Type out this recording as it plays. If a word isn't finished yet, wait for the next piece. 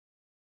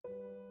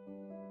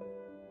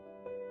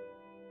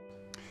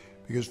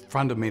Because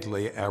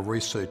fundamentally our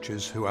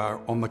researchers who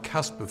are on the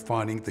cusp of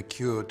finding the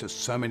cure to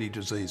so many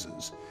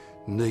diseases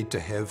need to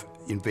have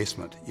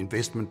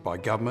investment by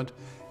government,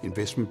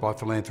 investment by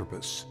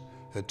philanthropists,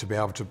 to be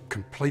able to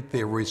complete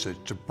their research,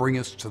 to bring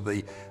us to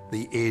the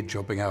edge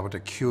of being able to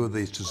cure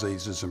these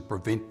diseases and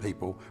prevent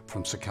people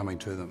from succumbing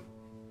to them.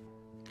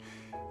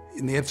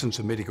 In the absence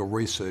of medical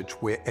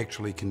research, we're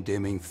actually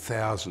condemning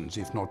thousands,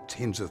 if not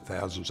tens of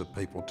thousands of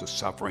people to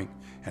suffering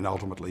and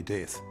ultimately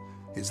death.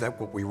 Is that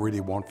what we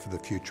really want for the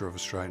future of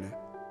Australia?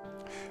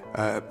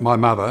 My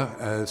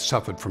mother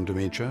suffered from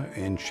dementia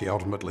and she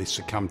ultimately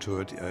succumbed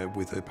to it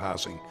with her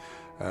passing.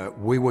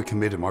 We were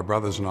committed, my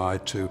brothers and I,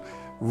 to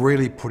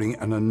really putting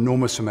an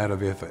enormous amount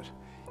of effort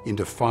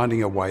into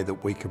finding a way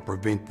that we could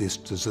prevent this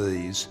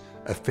disease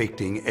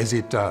affecting, as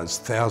it does,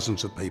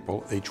 thousands of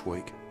people each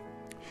week.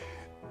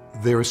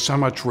 There is so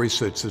much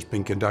research that's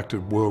been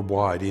conducted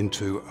worldwide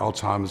into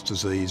Alzheimer's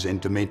disease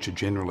and dementia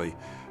generally.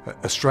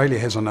 Australia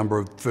has a number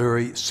of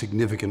very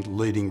significant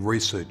leading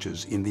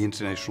researchers in the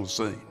international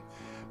scene,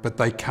 but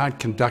they can't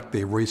conduct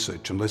their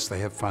research unless they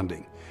have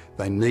funding.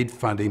 They need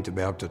funding to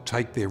be able to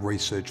take their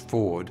research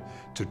forward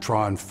to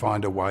try and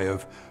find a way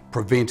of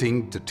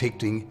preventing,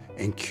 detecting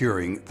and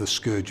curing the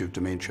scourge of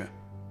dementia.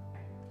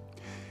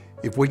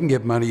 If we can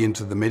get money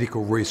into the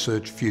Medical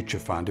Research Future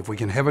Fund, if we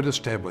can have it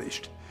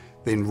established,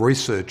 then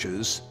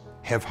researchers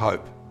have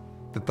hope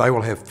that they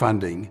will have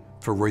funding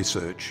for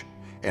research,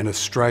 and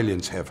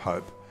Australians have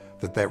hope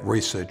that that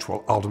research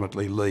will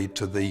ultimately lead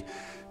to the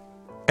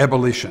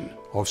abolition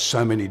of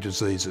so many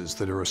diseases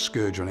that are a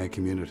scourge on our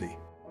community.